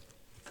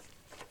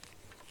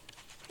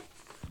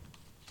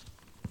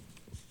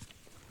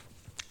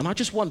 And I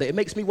just wonder, it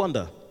makes me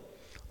wonder.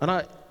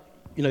 And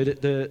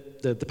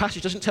the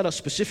passage doesn't tell us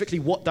specifically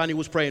what Daniel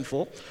was praying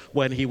for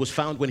when he was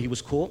found, when he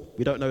was caught.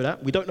 We don't know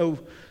that. We don't know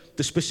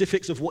the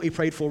specifics of what he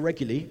prayed for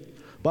regularly.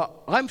 But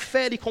I'm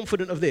fairly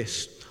confident of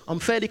this. I'm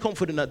fairly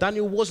confident that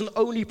Daniel wasn't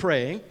only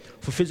praying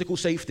for physical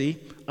safety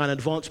and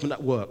advancement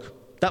at work.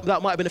 That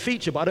might have been a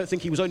feature, but I don't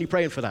think he was only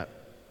praying for that.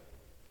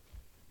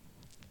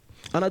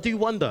 And I do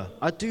wonder,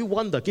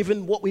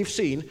 given what we've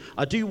seen,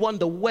 I do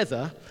wonder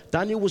whether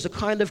Daniel was the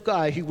kind of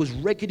guy who was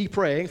regularly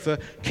praying for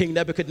King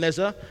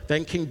Nebuchadnezzar,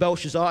 then King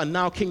Belshazzar, and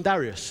now King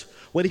Darius.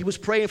 Whether he was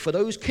praying for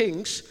those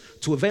kings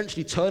to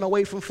eventually turn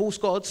away from false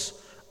gods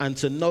and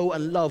to know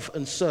and love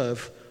and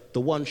serve the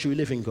one true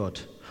living God.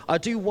 I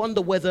do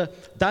wonder whether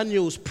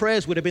Daniel's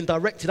prayers would have been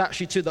directed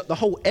actually to the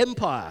whole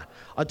empire.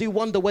 I do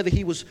wonder whether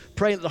he was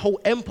praying that the whole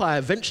empire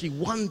eventually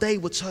one day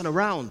would turn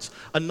around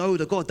and know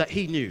the God that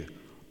he knew.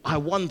 I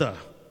wonder.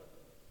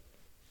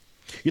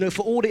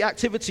 For all the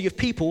activity of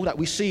people that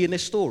we see in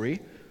this story,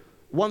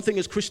 one thing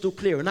is crystal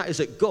clear, and that is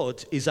that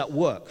God is at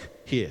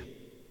work here.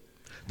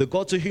 The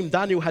God to whom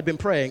Daniel had been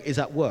praying is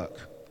at work.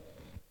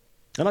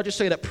 And I just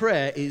say that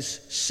prayer is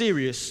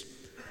serious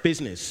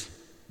business.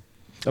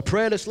 A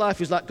prayerless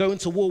life is like going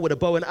to war with a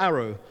bow and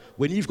arrow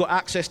when you've got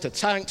access to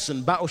tanks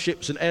and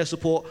battleships and air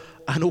support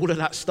and all of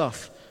that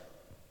stuff.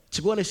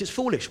 To be honest, it's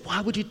foolish.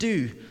 Why would you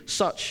do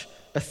such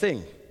a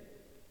thing?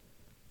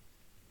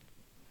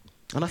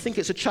 And I think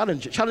it's a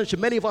challenge to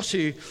many of us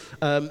who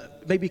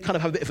maybe kind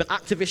of have a bit of an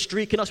activist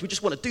streak in us. We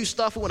just want to do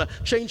stuff. We want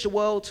to change the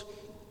world.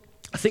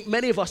 I think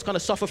many of us kind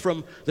of suffer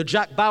from the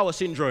Jack Bauer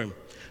syndrome.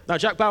 Now,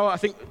 Jack Bauer, I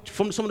think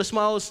from some of the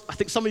smiles, I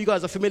think some of you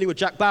guys are familiar with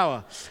Jack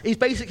Bauer. He's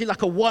basically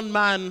like a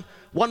one-man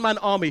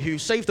army who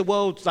saved the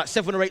world like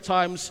 7 or 8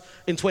 times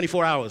in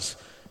 24 hours.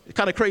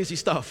 Kind of crazy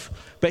stuff.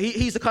 But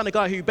he's the kind of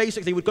guy who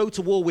basically would go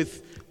to war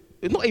with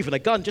not even a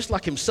gun, just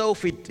like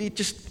himself.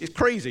 It's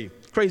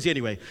crazy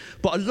anyway.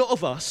 But a lot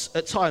of us,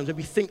 at times, when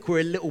we think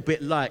we're a little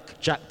bit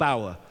like Jack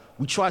Bauer,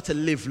 we try to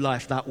live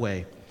life that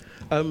way.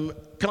 Can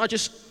I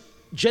just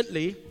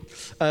gently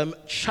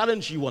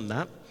challenge you on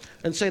that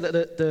and say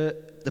that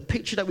the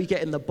picture that we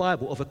get in the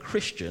Bible of a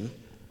Christian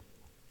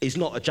is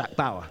not a Jack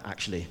Bauer,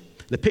 actually.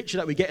 The picture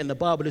that we get in the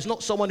Bible is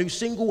not someone who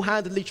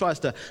single-handedly tries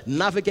to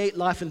navigate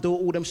life and do it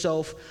all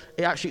themselves.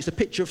 It's a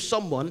picture of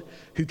someone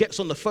who gets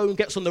on the phone,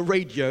 gets on the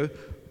radio,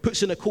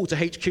 puts in a call to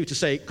HQ to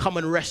say, come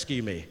and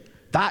rescue me.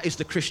 That is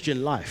the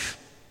Christian life.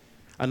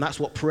 And that's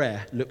what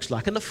prayer looks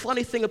like. And the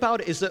funny thing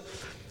about it is that,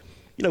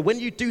 when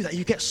you do that,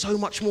 you get so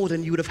much more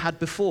than you would have had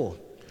before.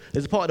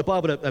 There's a part of the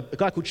Bible, a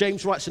guy called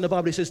James writes in the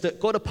Bible, he says that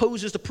God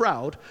opposes the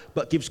proud,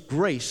 but gives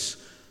grace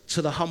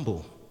to the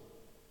humble.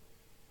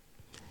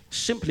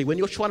 Simply, when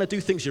you're trying to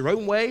do things your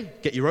own way,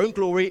 get your own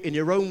glory in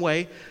your own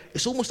way,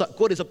 it's almost like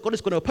God is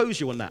going to oppose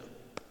you on that.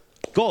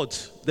 God,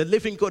 the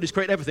living God who's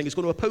created everything, is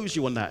going to oppose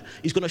you on that.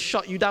 He's going to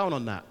shut you down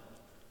on that.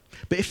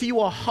 But if you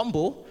are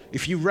humble,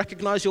 if you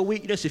recognize your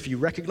weakness, if you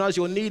recognize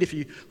your need, if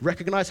you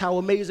recognize how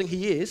amazing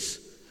he is,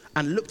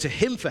 and look to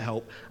him for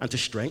help and to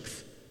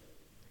strength,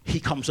 he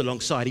comes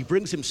alongside. He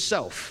brings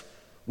himself,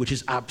 which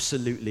is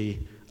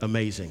absolutely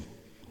amazing.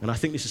 And I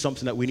think this is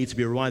something that we need to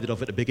be reminded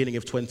of at the beginning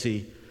of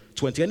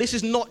 2020. And this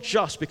is not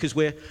just because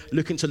we're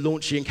looking to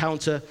launch the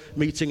Encounter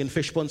meeting in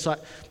Fishpond site.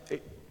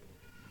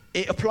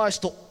 It applies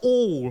to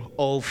all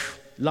of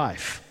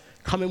life.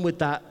 Coming with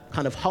that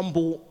kind of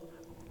humble,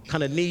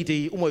 kind of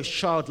needy, almost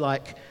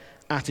childlike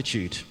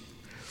attitude.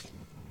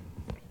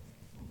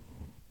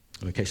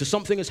 Okay, so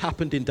something has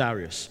happened in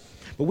Darius.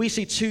 But we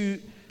see two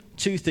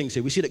things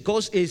here. We see that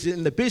God is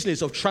in the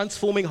business of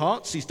transforming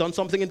hearts. He's done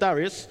something in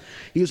Darius.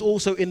 He is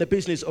also in the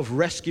business of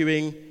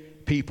rescuing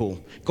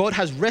people. God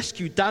has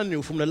rescued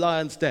Daniel from the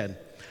lion's den.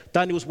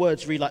 Daniel's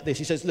words read like this.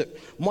 He says, look,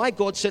 my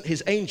God sent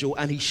his angel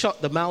and he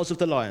shut the mouths of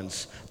the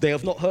lions. They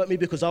have not hurt me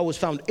because I was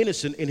found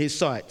innocent in his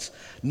sight,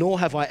 nor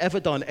have I ever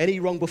done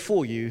any wrong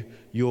before you,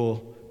 your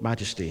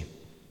majesty.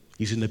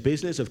 He's in the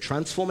business of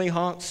transforming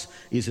hearts.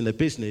 He's in the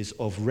business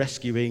of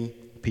rescuing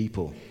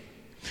people.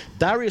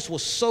 Darius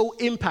was so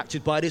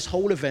impacted by this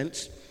whole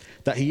event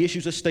that he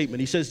issues a statement.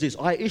 He says this: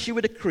 I issue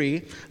a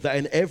decree that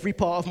in every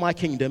part of my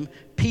kingdom,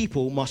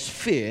 people must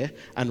fear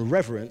and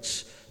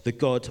reverence the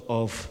God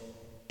of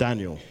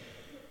Daniel.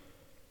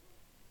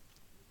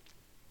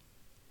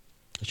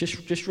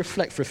 Just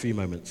reflect for a few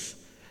moments.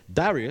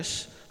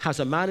 Darius has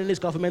a man in his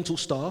governmental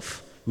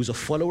staff who's a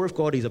follower of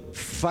God. He's a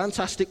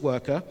fantastic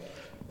worker,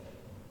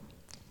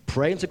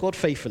 praying to God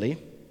faithfully.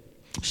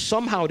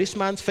 Somehow this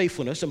man's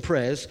faithfulness and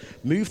prayers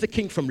moved the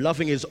king from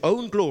loving his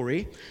own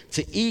glory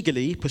to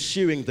eagerly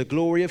pursuing the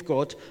glory of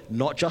God,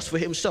 not just for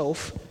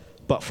himself,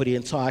 but for the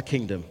entire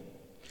kingdom.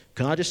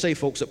 Can I just say,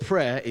 folks, that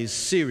prayer is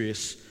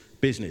serious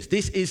business.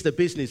 This is the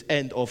business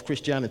end of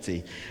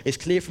Christianity. It's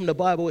clear from the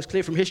Bible, it's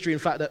clear from history, in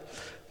fact, that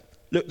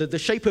look, the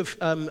shape of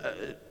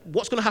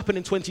what's going to happen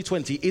in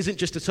 2020 isn't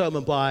just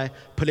determined by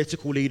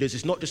political leaders.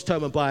 It's not just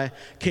determined by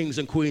kings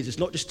and queens. It's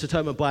not just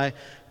determined by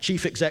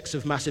chief execs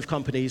of massive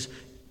companies,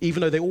 even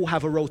though they all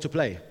have a role to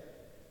play.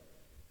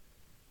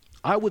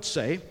 I would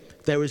say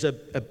there is a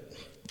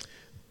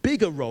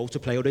bigger role to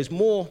play, or there's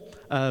more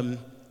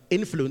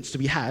influence to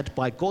be had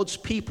by God's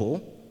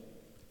people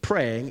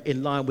praying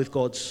in line with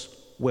God's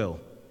will.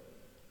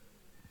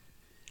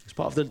 It's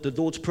part of the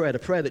Lord's Prayer, the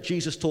prayer that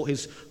Jesus taught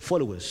his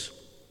followers.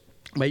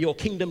 May your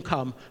kingdom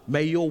come,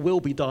 may your will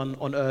be done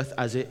on earth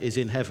as it is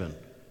in heaven.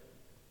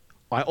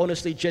 I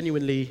honestly,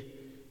 genuinely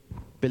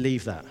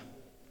believe that.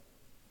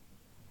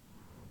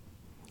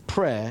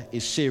 Prayer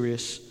is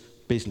serious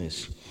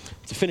business.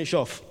 To finish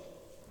off,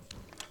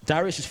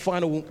 Darius'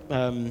 final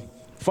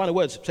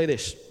words say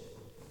this.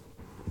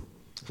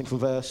 I think from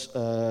verse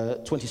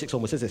 26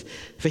 onwards says this: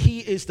 For he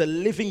is the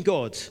living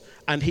God,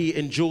 and he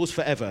endures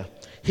forever.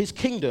 His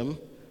kingdom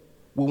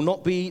will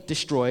not be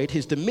destroyed.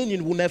 His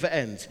dominion will never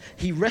end.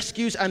 He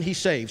rescues and he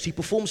saves. He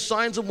performs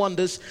signs and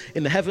wonders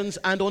in the heavens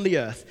and on the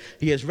earth.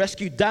 He has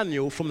rescued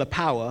Daniel from the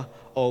power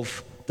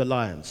of the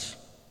lions.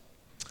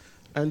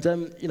 And,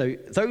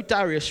 though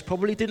Darius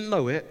probably didn't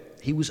know it,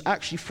 he was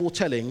actually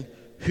foretelling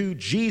who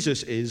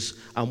Jesus is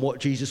and what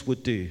Jesus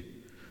would do.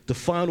 The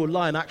final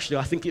line, actually,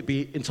 I think it'd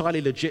be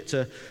entirely legit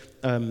to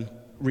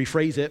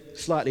rephrase it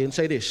slightly and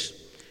say this: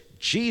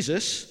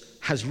 Jesus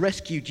has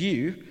rescued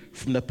you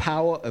from the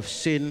power of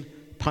sin,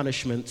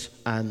 punishment,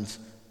 and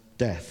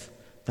death.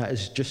 That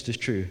is just as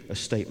true a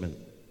statement.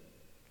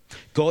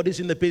 God is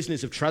in the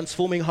business of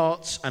transforming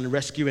hearts and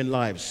rescuing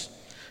lives.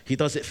 He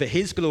does it for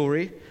his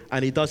glory,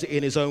 and he does it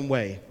in his own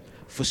way.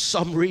 For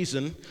some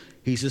reason,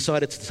 he's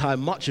decided to tie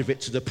much of it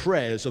to the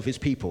prayers of his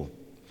people.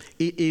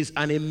 It is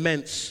an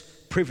immense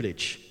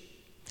privilege.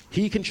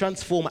 He can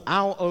transform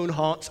our own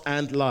hearts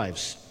and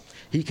lives.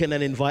 He can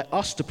then invite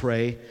us to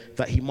pray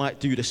that he might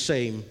do the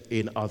same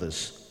in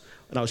others.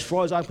 Now, as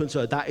far as I'm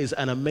concerned, that is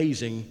an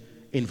amazing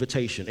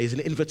invitation. It is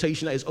an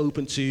invitation that is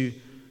open to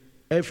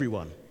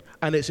everyone.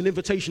 And it's an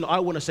invitation I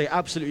want to say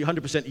absolutely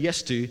 100%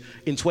 yes to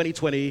in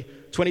 2020,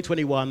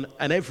 2021,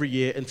 and every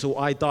year until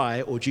I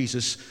die or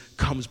Jesus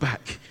comes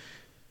back.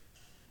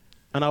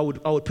 And I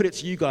would put it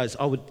to you guys,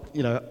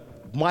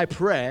 my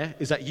prayer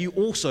is that you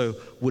also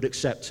would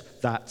accept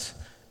that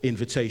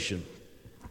invitation.